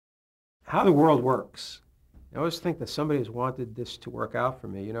how the world works. I always think that somebody has wanted this to work out for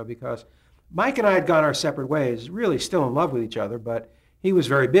me, because Mike and I had gone our separate ways, really still in love with each other, but he was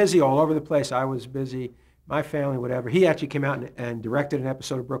very busy all over the place. I was busy, my family, whatever. He actually came out and directed an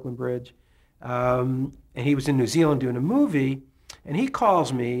episode of Brooklyn Bridge. And he was in New Zealand doing a movie, and he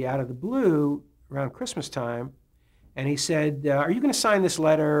calls me out of the blue around Christmas time, and he said, are you going to sign this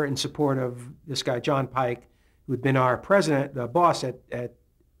letter in support of this guy, John Pike, who had been our president, the boss at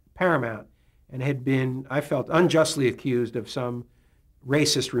Paramount, and had been, I felt, unjustly accused of some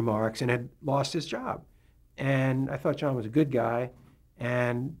racist remarks and had lost his job. And I thought John was a good guy.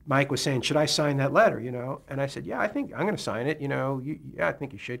 And Mike was saying, should I sign that letter, And I said, yeah, I think I'm going to sign it, yeah, I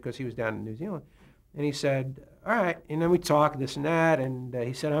think you should, because he was down in New Zealand. And he said, all right. And then we talked this and that. And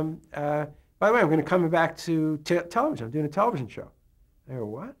he said, by the way, I'm going to come back to television. I'm doing a television show. I go,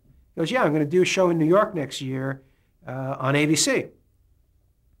 what? He goes, yeah, I'm going to do a show in New York next year on ABC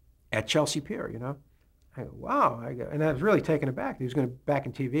at Chelsea Pier, I go, wow. And I was really taken aback. He was going to back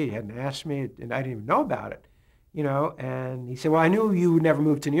in TV. He hadn't asked me, and I didn't even know about it, And he said, well, I knew you would never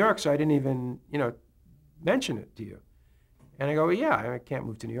move to New York, so I didn't even, mention it to you. And I go, well, yeah, I can't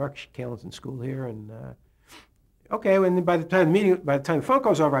move to New York. Kaylin's in school here, and okay. And then by the time the phone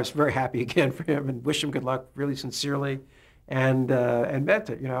call's over, I was very happy again for him and wished him good luck, really sincerely, and meant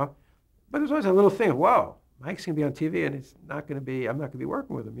it, But there's always a little thing of, whoa, Mike's going to be on TV, and I'm not going to be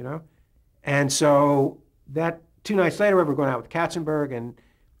working with him, And so that 2 nights later, we were going out with Katzenberg, and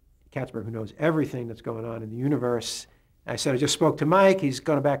Katzenberg, who knows everything that's going on in the universe. I said, I just spoke to Mike. He's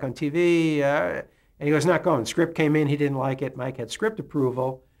going back on TV. And he goes, not going. The script came in. He didn't like it. Mike had script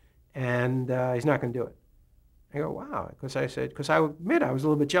approval, and he's not going to do it. I go, wow. Because I admit I was a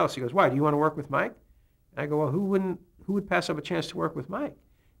little bit jealous. He goes, why? Do you want to work with Mike? And I go, well, who would pass up a chance to work with Mike?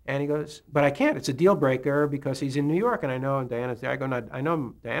 And he goes, but I can't. It's a deal breaker because he's in New York, and I know Diana's there. I go, no, I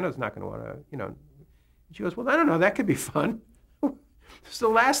know Diana's not going to want to, She goes, well, I don't know. That could be fun. It's the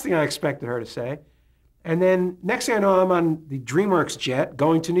last thing I expected her to say. And then next thing I know, I'm on the DreamWorks jet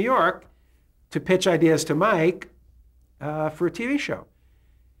going to New York to pitch ideas to Mike for a TV show.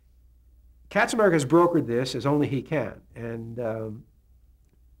 Katzenberg has brokered this as only he can. And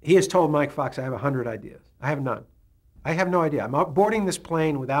he has told Mike Fox, I have 100 ideas. I have none. I have no idea. I'm boarding this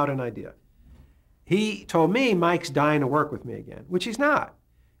plane without an idea. He told me Mike's dying to work with me again, which he's not.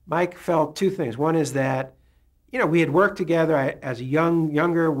 Mike felt 2 things. One is that, we had worked together as a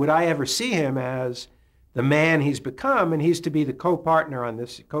younger. Would I ever see him as the man he's become? And he's to be the co-partner on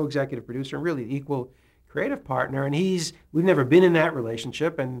this, co-executive producer, and really equal creative partner. And we've never been in that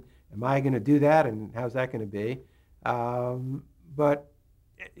relationship. And am I going to do that? And how's that going to be? But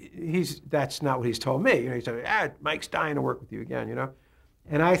that's not what he's told me. He said, Mike's dying to work with you again,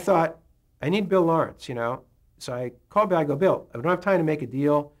 And I thought, I need Bill Lawrence, So I called Bill. I go, Bill, I don't have time to make a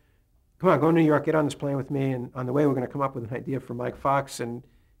deal. Come on, go to New York, get on this plane with me, and on the way we're going to come up with an idea for Mike Fox, and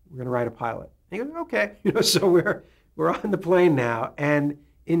we're going to write a pilot. And he goes, okay. So we're on the plane now, and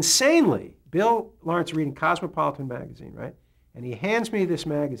insanely, Bill Lawrence reading Cosmopolitan magazine, right? And he hands me this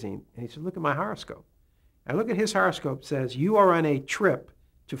magazine, and he said, look at my horoscope. I look at his horoscope, says, you are on a trip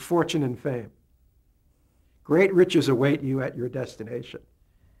to fortune and fame. Great riches await you at your destination.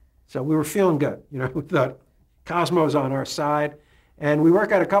 So we were feeling good. We thought Cosmo's on our side. And we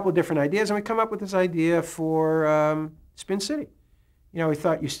work out a couple of different ideas, and we come up with this idea for Spin City. We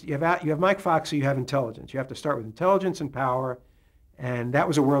thought you have Mike Fox, so you have intelligence. You have to start with intelligence and power, and that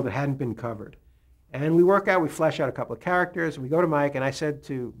was a world that hadn't been covered. And we flesh out a couple of characters, and we go to Mike, and I said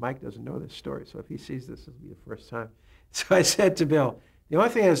to, Mike doesn't know this story, so if he sees this, it'll be the first time. So I said to Bill, the only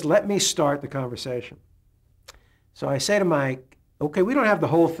thing is, let me start the conversation. So I say to Mike, okay, we don't have the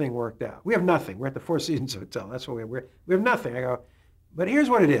whole thing worked out. We have nothing. We're at the Four Seasons Hotel. That's what we have nothing. I go, but here's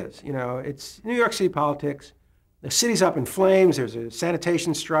what it is. It's New York City politics. The city's up in flames. There's a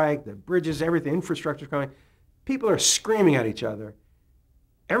sanitation strike. The bridges, everything, infrastructure's going. People are screaming at each other.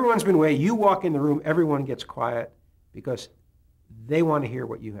 Everyone's been waiting. You walk in the room, everyone gets quiet because they want to hear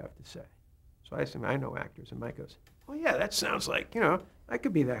what you have to say. So I said, I know actors. And Mike goes, well, yeah, that sounds like, I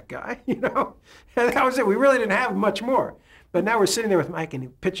could be that guy, And that was it. We really didn't have much more. But now we're sitting there with Mike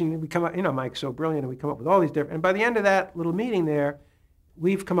and pitching. We come up, Mike's so brilliant, and we come up with all these different. And by the end of that little meeting there,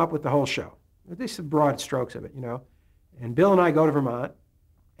 we've come up with the whole show. At least the broad strokes of it, And Bill and I go to Vermont,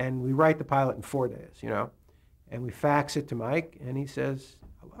 and we write the pilot in 4 days, And we fax it to Mike, and he says,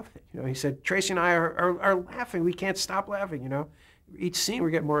 I love it. He said, Tracy and I are laughing. We can't stop laughing, Each scene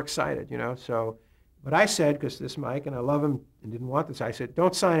we get more excited, So, but I said, because this Mike, and I love him and didn't want this, I said,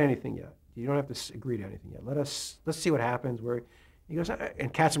 don't sign anything yet. You don't have to agree to anything yet. Let's see what happens. He goes,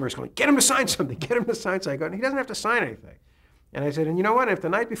 and Katzenberg's going, get him to sign something. Get him to sign something. I go, he doesn't have to sign anything. And I said, and you know what? If the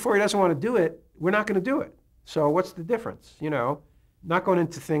night before he doesn't want to do it, we're not going to do it. So what's the difference? You know, not going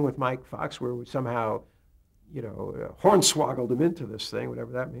into thing with Mike Fox where we somehow, you know, hornswoggled him into this thing,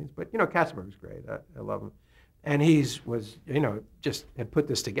 whatever that means. But, you know, Katzenberg was great. I love him. And was, you know, just had put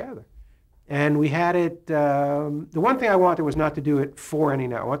this together. And we had it, the one thing I wanted was not to do it for any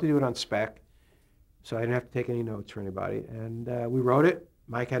network. I wanted to do it on spec, so I didn't have to take any notes for anybody. And we wrote it.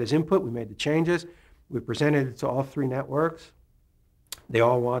 Mike had his input. We made the changes. We presented it to all 3 networks. They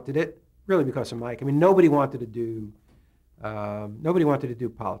all wanted it, really because of Mike. I mean, nobody wanted to do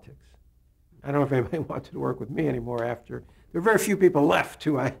politics. I don't know if anybody wanted to work with me anymore after. There were very few people left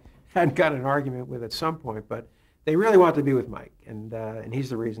who I hadn't got an argument with at some point, but they really wanted to be with Mike, and he's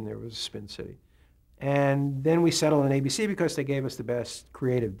the reason there was Spin City. And then we settled on ABC because they gave us the best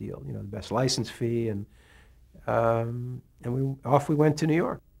creative deal, you know, the best license fee, and off we went to New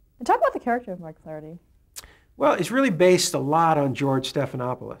York. And talk about the character of Mike Flaherty. Well, it's really based a lot on George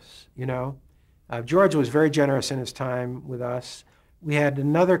Stephanopoulos, you know. George was very generous in his time with us. We had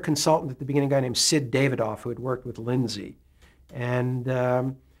another consultant at the beginning, a guy named Sid Davidoff, who had worked with Lindsay. And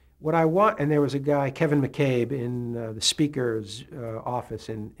and there was a guy, Kevin McCabe, in the speaker's office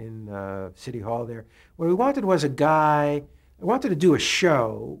in City Hall there. What we wanted was a guy, I wanted to do a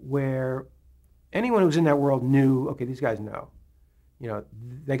show where anyone who was in that world knew, okay, these guys know. You know,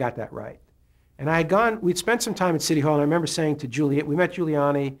 they got that right. And we'd spent some time at City Hall, and I remember saying to Juliet, we met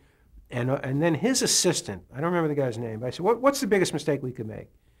Giuliani, and then his assistant, I don't remember the guy's name, but I said, what's the biggest mistake we could make?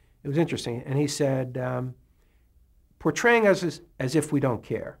 It was interesting. And he said, portraying us as if we don't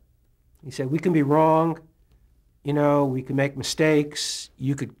care. He said, we can be wrong, you know, we can make mistakes,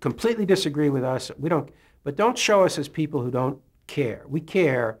 you could completely disagree with us, but don't show us as people who don't care. We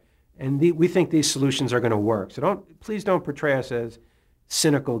care, and we think these solutions are going to work. So please don't portray us as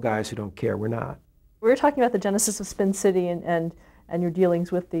cynical guys who don't care. We're not. We were talking about the genesis of Spin City and your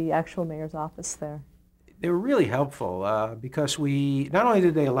dealings with the actual mayor's office there. They were really helpful because not only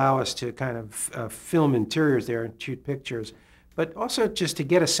did they allow us to kind of film interiors there and shoot pictures, but also just to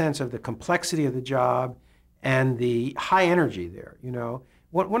get a sense of the complexity of the job and the high energy there, you know.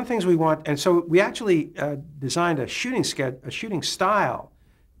 One of the things we want, and so we actually designed a shooting style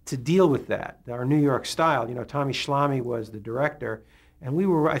to deal with that, our New York style. You know, Tommy Schlamme was the director, and we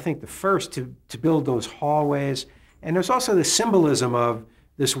were, I think, the first to build those hallways. And there's also the symbolism of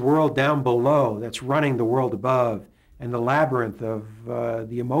this world down below that's running the world above, and the labyrinth of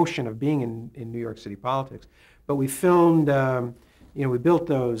the emotion of being in New York City politics. But we filmed, you know, we built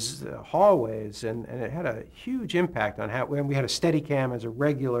those hallways, and it had a huge impact on when we had a Steadicam as a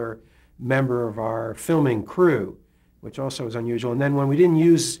regular member of our filming crew, which also was unusual. And then when we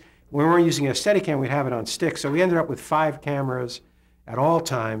weren't using a Steadicam, we'd have it on sticks. So we ended up with 5 cameras at all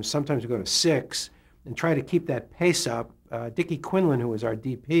times. Sometimes we go to 6 and try to keep that pace up. Dickie Quinlan, who was our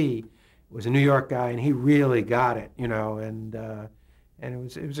DP, was a New York guy, and he really got it, you know, and it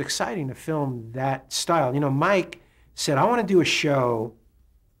was exciting to film that style. You know, Mike said, I want to do a show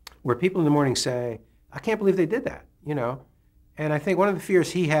where people in the morning say, I can't believe they did that, you know. And I think one of the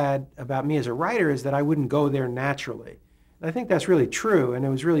fears he had about me as a writer is that I wouldn't go there naturally. And I think that's really true, and it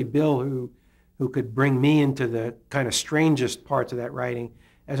was really Bill who could bring me into the kind of strangest parts of that writing.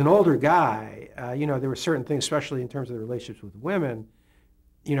 As an older guy, you know, there were certain things, especially in terms of the relationships with women,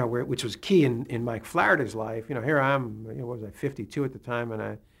 you know, which was key in Mike Flaherty's life. You know, here I am, you know, what was I, 52 at the time,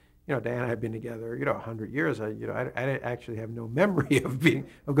 and you know, Diana and I had been together, you know, 100 years. I actually have no memory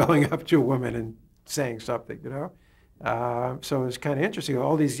of going up to a woman and saying something, you know. So it was kind of interesting. I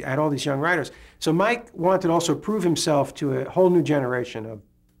had all these young writers. So Mike wanted to also prove himself to a whole new generation of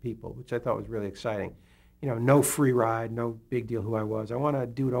people, which I thought was really exciting. You know, no free ride, no big deal who I was. I want to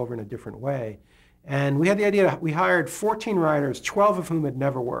do it over in a different way. And we had the idea, we hired 14 writers, 12 of whom had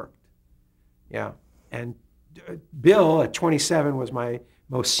never worked. Yeah. And Bill, at 27, was my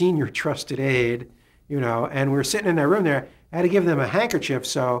most senior trusted aide, you know, and we were sitting in that room there. I had to give them a handkerchief,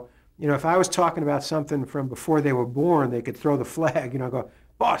 so, you know, if I was talking about something from before they were born, they could throw the flag, you know, go,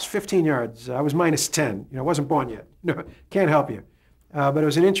 boss, 15 yards, I was minus 10, you know, wasn't born yet, you know, can't help you. But it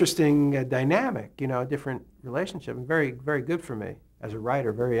was an interesting dynamic, you know, different relationship, and very, very good for me as a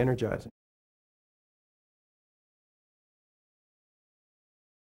writer, very energizing.